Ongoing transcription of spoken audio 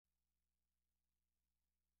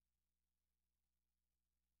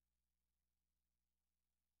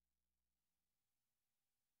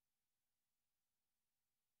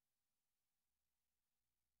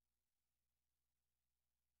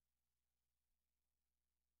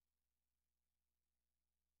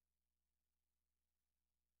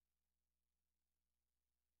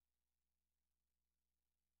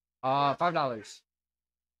$5.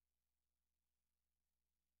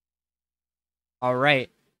 All right.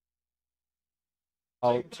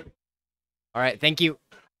 Oh, all right. Thank you.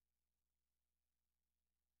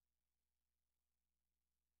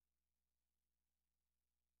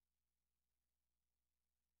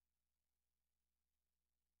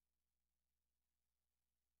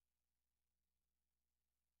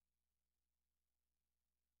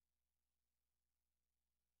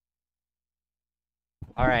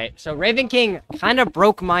 All right. So Ravenking kind of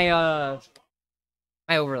broke my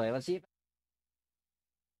overlay. Let's see if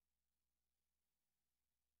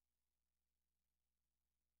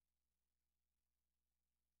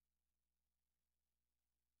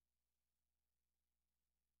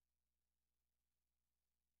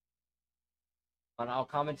I'll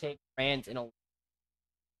commentate rant in a.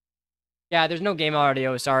 Yeah, there's no game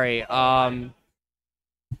audio. Sorry.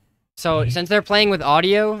 So since they're playing with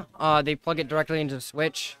audio, they plug it directly into the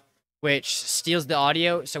Switch, which steals the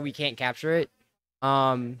audio, so we can't capture it.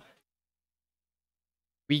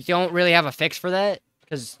 We don't really have a fix for that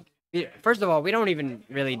because, first of all, we don't even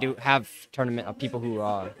really have tournament of people who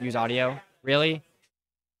use audio. Really,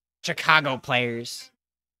 Chicago players.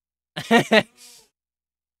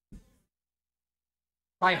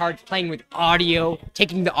 Try hard playing with audio,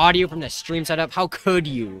 taking the audio from the stream setup. How could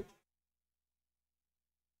you?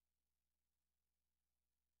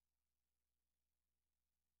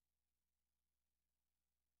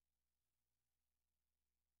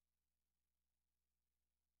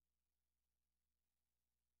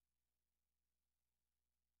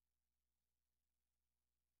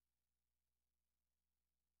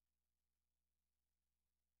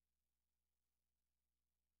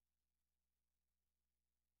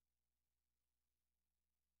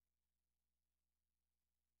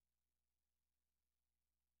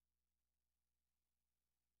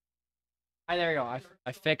 Hi, there you go.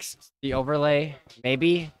 I fixed the overlay.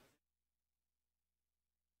 Maybe.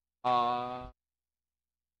 Uh.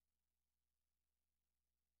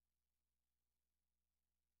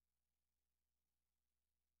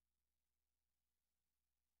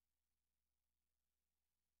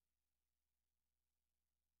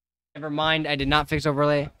 Never mind. I did not fix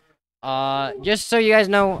overlay. Just so you guys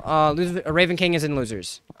know, Ravenking is in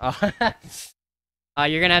losers. You're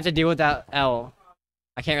gonna have to deal with that L.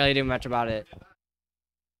 I can't really do much about it.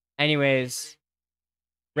 Anyways,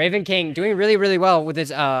 Ravenking doing really, really well with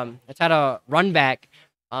his it's had a run back.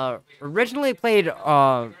 Originally played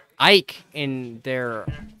Ike in their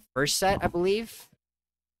first set, I believe.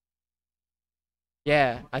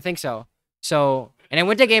 Yeah, I think so. So, and it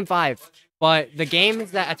went to game 5. But the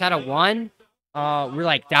games that ATATA won, were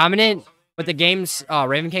like dominant. But the games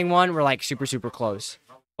Ravenking won were like super, super close.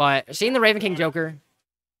 But seeing the Ravenking Joker.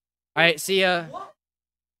 All right, see ya.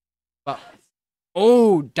 But,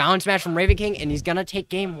 oh, down smash from Ravenking, and he's gonna take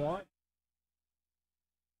game 1.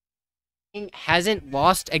 Hasn't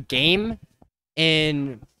lost a game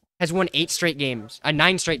has won 8 straight games.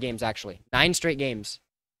 9 straight games, actually. 9 straight games.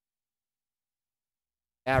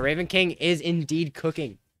 Yeah, Ravenking is indeed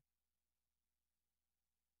cooking.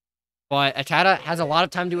 But ATATA has a lot of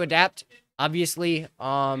time to adapt. Obviously,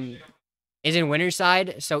 is in winner's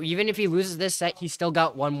side. So even if he loses this set, he's still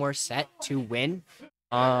got one more set to win.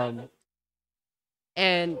 And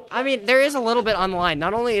I mean, there is a little bit on the line.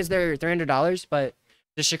 Not only is there $300, but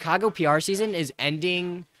the Chicago PR season is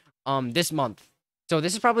ending this month. So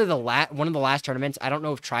this is probably one of the last tournaments. I don't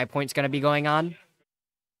know if Tri-Point's going to be going on.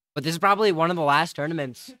 But this is probably one of the last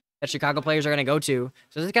tournaments that Chicago players are going to go to.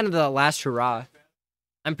 So this is kind of the last hurrah.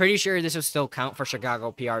 I'm pretty sure this will still count for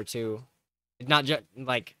Chicago PR too. It's not just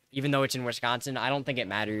like, even though it's in Wisconsin, I don't think it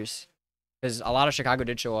matters. Because a lot of Chicago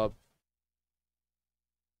did show up.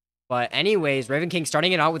 But anyways, Ravenking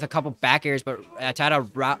starting it out with a couple back airs, but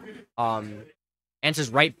ATATA answers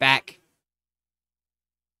right back.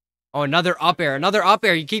 Oh, another up air. Another up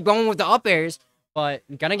air. You keep going with the up airs, but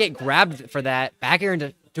gonna get grabbed for that. Back air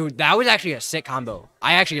into... Dude, that was actually a sick combo.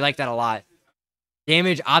 I actually like that a lot.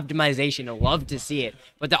 Damage optimization. I love to see it.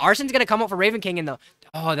 But the Arson's gonna come up for Ravenking in the...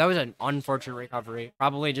 Oh, that was an unfortunate recovery.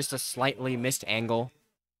 Probably just a slightly missed angle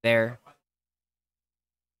there.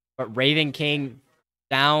 But Ravenking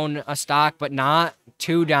down a stock, but not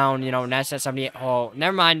 2 down. You know, Ness at 78. Oh,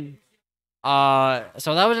 never mind.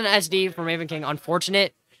 So that was an SD from Ravenking.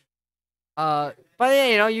 Unfortunate. But yeah,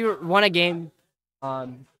 you know, you won a game.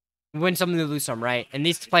 Win some, you lose some, right? And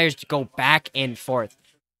these players go back and forth.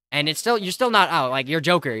 And it's still, you're still not out. Like, you're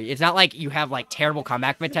Joker. It's not like you have, like, terrible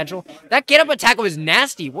comeback potential. That get-up attack was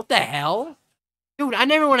nasty. What the hell? Dude, I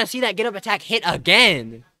never want to see that get-up attack hit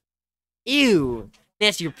again. Ew.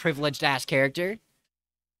 That's your privileged-ass character.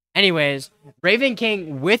 Anyways, Raven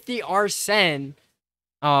King with the Arsene,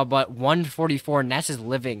 but 144. Ness is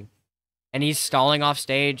living, and he's stalling off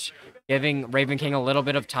stage, giving Raven King a little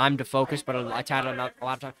bit of time to focus, but I had a lot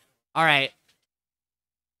of time. All right,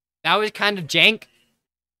 that was kind of jank,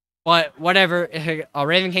 but whatever.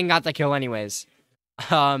 Raven King got the kill anyways.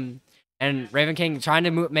 And Raven King trying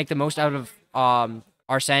to make the most out of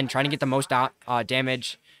Arsene, trying to get the most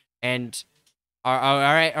damage, and all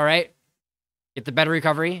right, get the better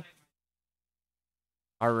recovery.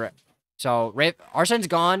 All right, so Arsene's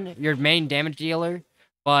gone, your main damage dealer,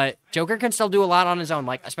 but Joker can still do a lot on his own,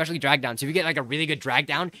 like especially drag down. So if you get like a really good drag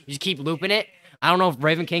down, you just keep looping it. I don't know if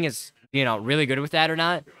Raven King is really good with that or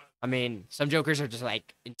not. I mean, some Jokers are just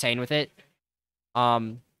like insane with it.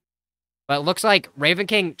 But it looks like Raven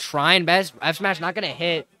King trying best. F smash not gonna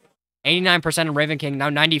hit. 89% of Raven King. Now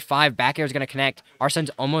 95. Back air is gonna connect.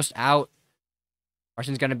 Arsene's almost out.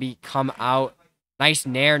 Arsene's gonna come out. Nice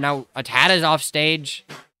nair. Now ATATA's off stage,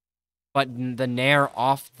 but the nair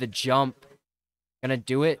off the jump. Gonna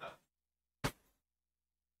do it.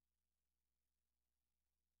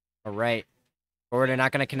 All right. Forward air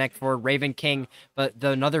not gonna connect for Raven King, but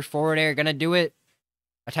another forward air gonna do it.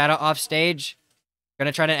 ATATA off stage.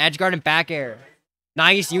 Gonna try to edge guard and back air.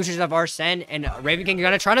 Nice usage of Arsene, and Raven King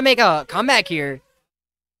gonna try to make a comeback here.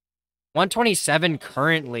 127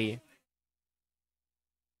 currently.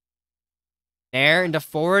 There into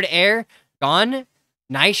forward air. Gone.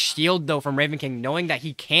 Nice shield though from Raven King, knowing that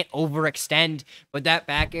he can't overextend, but that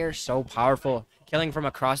back air so powerful. Killing from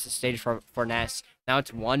across the stage for Ness. Now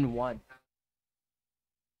it's 1-1.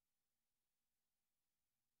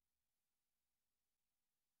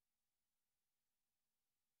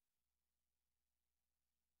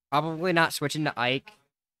 Probably not switching to Ike,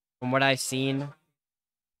 from what I've seen.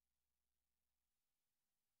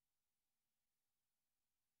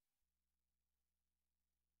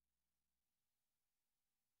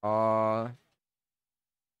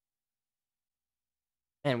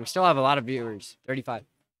 Man, we still have a lot of viewers. 35.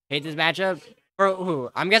 Hate this matchup? For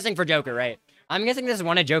who? I'm guessing for Joker, right? I'm guessing this is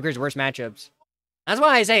one of Joker's worst matchups. That's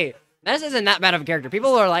why I say Ness isn't that bad of a character.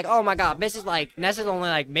 People are like, oh my god, Ness is only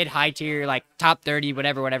like mid-high tier, like top 30,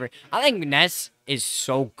 whatever. I think Ness is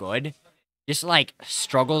so good. Just like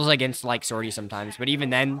struggles against like Swordy sometimes. But even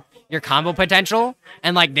then, your combo potential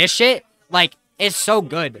and like this shit, like, is so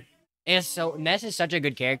good. Ness is such a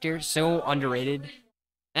good character, so underrated. And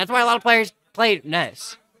that's why a lot of players play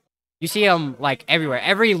Ness. You see him like everywhere.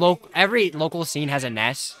 Every local scene has a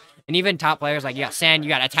Ness. And even top players, like you got Sand, you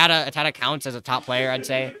got ATATA. ATATA counts as a top player, I'd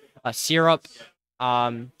say. Syrup.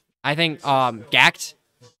 I think Gact.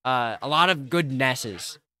 A lot of good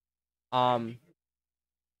Nesses. I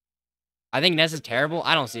think Ness is terrible.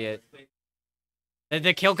 I don't see it.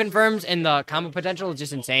 The kill confirms and the combo potential is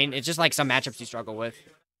just insane. It's just like some matchups you struggle with.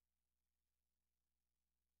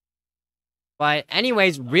 But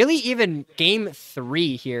anyways, really even game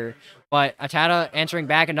 3 here. But ATATA answering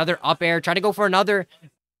back, another up air. Try to go for another,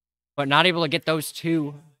 but not able to get those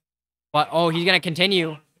two. But, oh, he's going to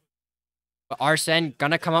continue. But Arsene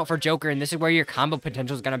going to come out for Joker, and this is where your combo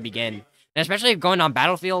potential is going to begin. And especially going on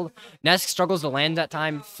Battlefield, Ness struggles to land that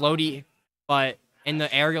time. Floaty, but in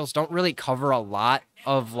the aerials don't really cover a lot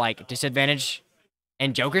of, like, disadvantage.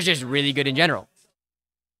 And Joker's just really good in general.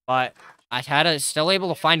 But ATATA is still able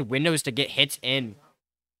to find windows to get hits in.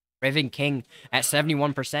 Raven King at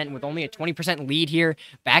 71% with only a 20% lead here.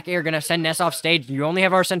 Back air going to send Ness off stage. You only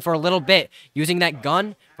have Arsene for a little bit. Using that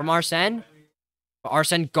gun from Arsene. But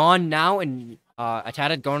Arsene gone now, and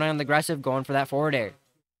ATATA going on the aggressive, going for that forward air.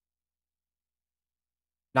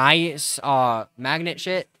 Nice magnet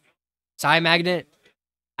shit. Side magnet.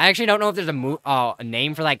 I actually don't know if there's a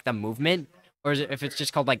name for like the movement, or if it's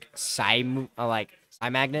just called like side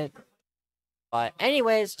magnet. But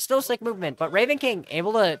anyways, still sick movement. But Raven King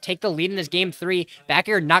able to take the lead in this game 3. Back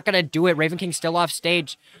air not going to do it. Raven King still off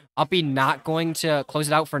stage. Uppy not going to close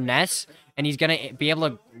it out for Ness. And he's going to be able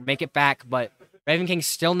to make it back. But Raven King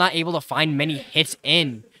still not able to find many hits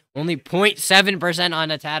in. Only 0.7% on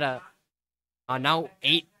ATATA. Now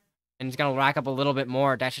 8. And he's going to rack up a little bit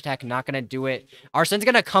more. Dash attack not going to do it. Arsene's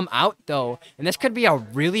going to come out, though. And this could be a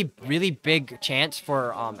really, really big chance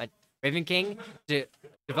for Raven King to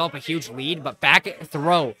develop a huge lead, but back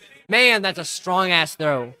throw. Man, that's a strong-ass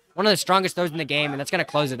throw. One of the strongest throws in the game, and that's going to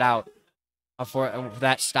close it out for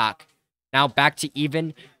that stock. Now back to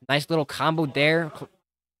even. Nice little combo there.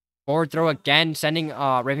 Forward throw again, sending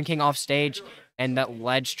Raven King off stage, and that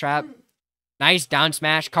ledge trap. Nice down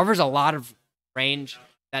smash. Covers a lot of range,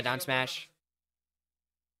 that down smash.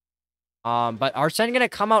 But Arsene going to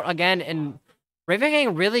come out again, and Raven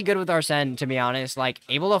King really good with Arsene, to be honest. Like,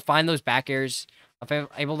 able to find those back airs.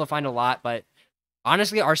 able to find a lot, but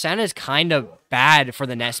honestly, Arsene is kind of bad for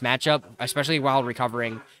the Ness matchup, especially while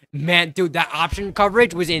recovering. Man, dude, that option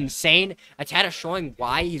coverage was insane. ATATA showing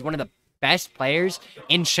why he's one of the best players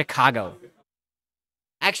in Chicago.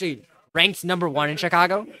 Actually, ranked #1 in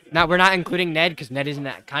Chicago. Now, we're not including Ned because Ned isn't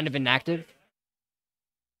that kind of inactive.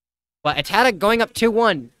 But ATATA going up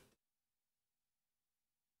 2-1.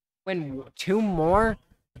 Win 2 more,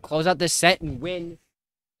 close out this set and win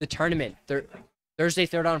the tournament. Thursday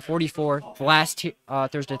Throwdown 44. The last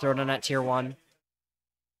Thursday Throwdown at Tier 1.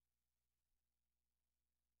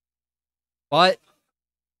 But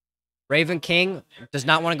Ravenking does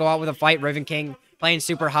not want to go out with a fight. Ravenking playing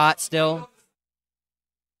super hot still.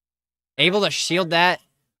 Able to shield that.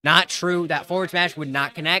 Not true. That forward smash would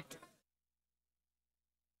not connect.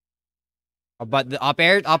 But the up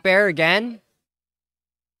air again.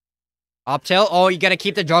 Up tilt. Oh, you got to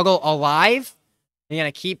keep the juggle alive. You're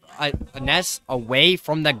going to keep a Ness away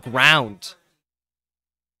from the ground.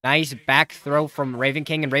 Nice back throw from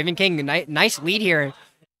Ravenking. And Ravenking, nice lead here.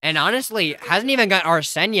 And honestly, hasn't even got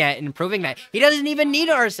Arsene yet, and proving that he doesn't even need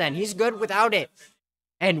Arsene. He's good without it.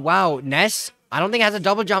 And wow, Ness, I don't think has a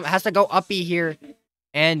double jump. Has to go uppy here.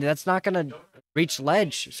 And that's not going to reach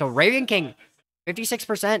ledge. So Ravenking,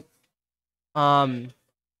 56%.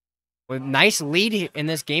 With nice lead in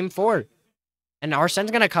this game 4. And Arsene's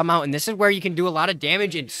going to come out, and this is where you can do a lot of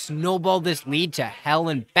damage and snowball this lead to hell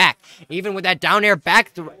and back. Even with that down air,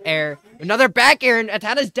 back air, another back air, and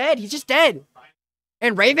ATATA's dead. He's just dead.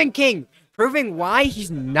 And Ravenking, proving why he's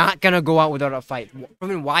not going to go out without a fight.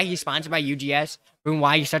 Proving why he's sponsored by UGS. Proving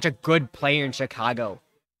why he's such a good player in Chicago.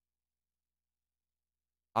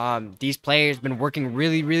 These players have been working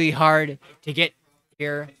really, really hard to get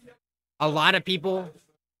here. A lot of people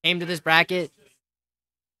came to this bracket.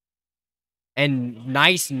 And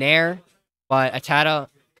nice nair, but ATATA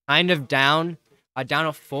kind of down. Down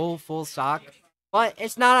a full stock. But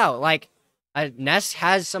it's not out. Like, Ness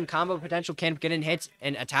has some combo potential, can get in hits,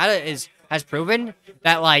 and ATATA has proven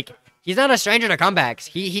that, like, he's not a stranger to comebacks.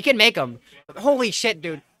 He can make them. But holy shit,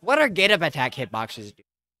 dude. What are get up attack hitboxes, dude?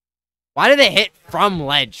 Why do they hit from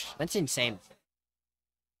ledge? That's insane.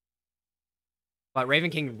 But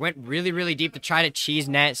Ravenking went really, really deep to try to cheese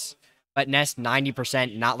Ness. But Ness,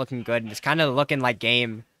 90%, not looking good. It's kind of looking like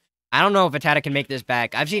game. I don't know if ATATA can make this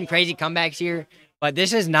back. I've seen crazy comebacks here, but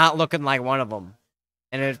this is not looking like one of them.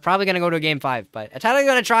 And it's probably going to go to a game 5. But ATATA's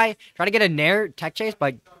going to try to get a nair tech chase,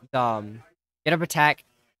 but get up attack.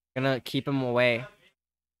 Going to keep him away.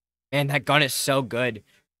 Man, that gun is so good.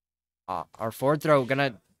 Our forward throw going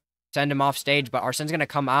to send him off stage, but Arsene's going to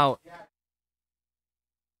come out.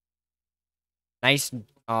 Nice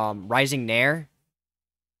rising nair.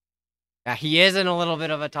 Yeah, he is in a little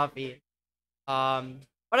bit of a toughie.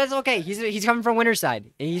 But it's okay. He's coming from winner's side.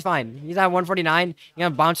 He's fine. He's at 149. He's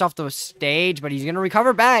gonna bounce off the stage, but he's gonna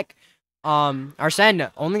recover back. Arsene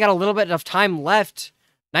only got a little bit of time left.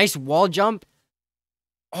 Nice wall jump.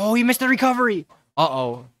 Oh, he missed the recovery.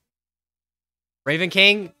 Uh-oh.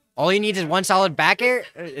 Ravenking, all he needs is one solid back air.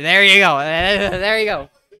 There you go. There you go.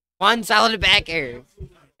 One solid back air.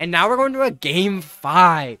 And now we're going to a game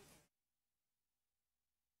 5.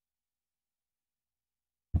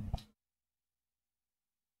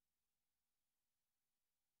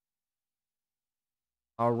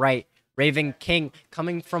 All right, Ravenking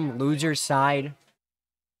coming from loser's side.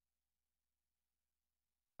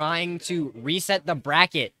 Trying to reset the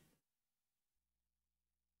bracket.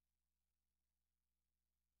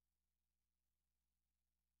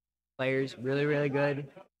 Players, really, really good.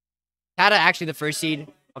 ATATA actually the first seed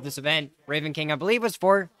of this event. Ravenking, I believe, was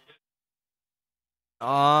 4.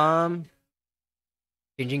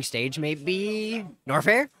 Changing stage, maybe?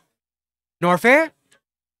 Norfair? Norfair?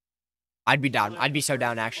 I'd be down. I'd be so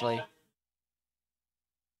down, actually.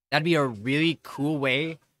 That'd be a really cool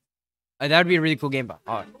way. That would be a really cool game.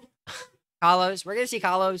 Oh. Carlos. We're going to see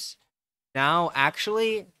Carlos. Now,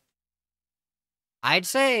 actually, I'd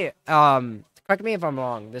say, correct me if I'm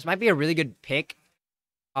wrong. This might be a really good pick.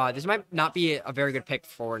 This might not be a very good pick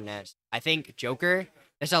for Ness. I think Joker,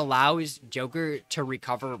 this allows Joker to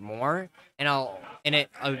recover more. And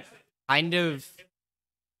it kind of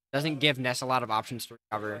doesn't give Ness a lot of options to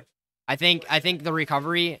recover. I think the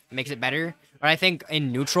recovery makes it better, but I think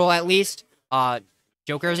in neutral at least,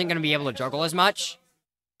 Joker isn't going to be able to juggle as much.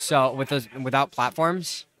 So without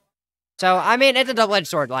platforms, so I mean it's a double-edged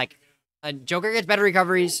sword. Like Joker gets better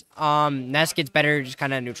recoveries, Ness gets better just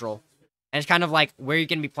kind of neutral, and it's kind of like where you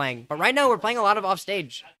can be playing. But right now we're playing a lot of off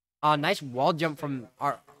stage. Nice wall jump from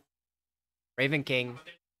our Ravenking.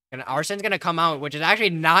 And Arsene's gonna come out, which is actually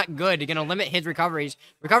not good. You're gonna limit his recoveries.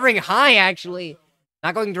 Recovering high actually.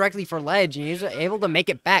 not going directly for ledge. He's able to make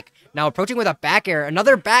it back. Now approaching with a back air,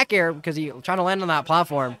 another back air because he's trying to land on that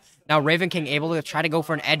platform. Now Ravenking able to try to go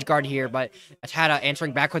for an edge guard here, but ATATA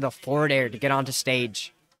answering back with a forward air to get onto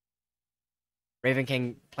stage.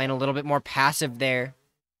 Ravenking playing a little bit more passive there.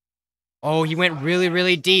 Oh, he went really,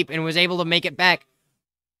 really deep and was able to make it back.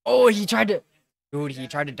 Oh, he tried to... Dude, he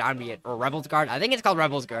tried to down me it. Or Rebel's Guard. I think it's called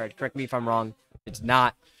Rebel's Guard. Correct me if I'm wrong. It's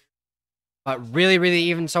not. But really, really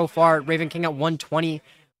even so far. Ravenking at 120.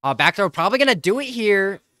 Back throw probably going to do it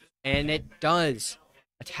here. And it does.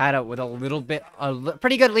 ATATA with a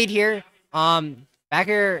pretty good lead here. Back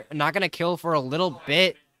here, not going to kill for a little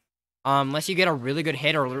bit. Unless you get a really good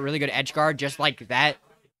hit or a really good edge guard, just like that.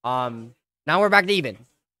 Now we're back to even.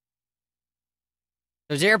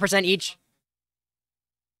 So 0% each.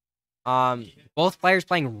 Both players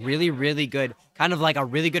playing really, really good. Kind of like a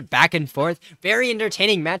really good back and forth. Very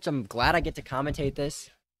entertaining match. I'm glad I get to commentate this.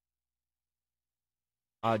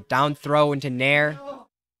 Down throw into Nair.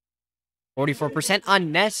 44%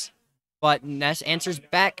 on Ness. But Ness answers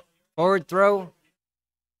back. Forward throw.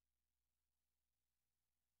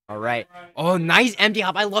 Alright. Oh, nice empty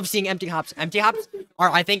hop. I love seeing empty hops. Empty hops are,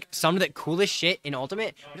 I think, some of the coolest shit in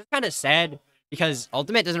Ultimate. Which is kind of sad. Because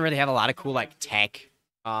Ultimate doesn't really have a lot of cool, like, tech.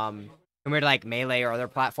 Compared to like Melee or other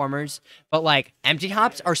platformers. But like empty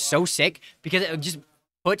hops are so sick because it just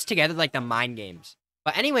puts together like the mind games.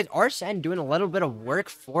 But anyways, Arsene doing a little bit of work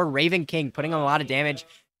for Ravenking, putting on a lot of damage.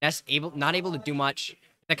 Ness not able to do much.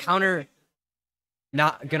 The counter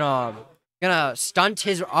not gonna stunt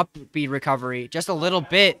his up B recovery just a little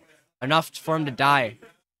bit, enough for him to die.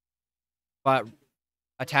 But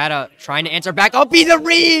ATATA trying to answer back. Oh, be the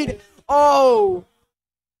read! Oh!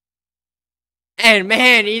 And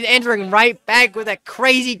man, he's entering right back with a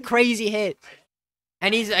crazy, crazy hit.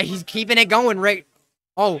 And he's keeping it going right.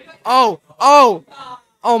 Oh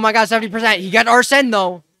my god, 70%. He got Arsene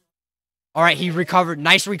though. Alright, he recovered.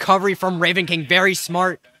 Nice recovery from Ravenking. Very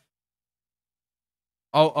smart.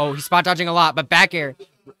 Oh, he's spot dodging a lot, but back air.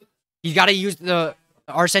 He's gotta use the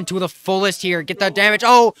Arsene to the fullest here. Get the damage.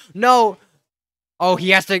 Oh, no. Oh, he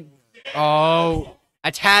has to. Oh,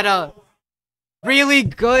 ATATA. Really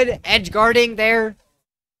good edge guarding there.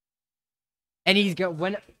 And he's gonna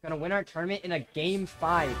win our tournament in a game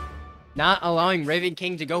 5. Not allowing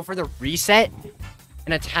Ravenking to go for the reset.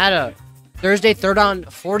 And ATATA, Thursday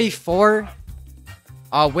Throwdown 44.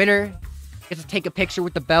 Winner gets to take a picture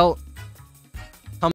with the belt.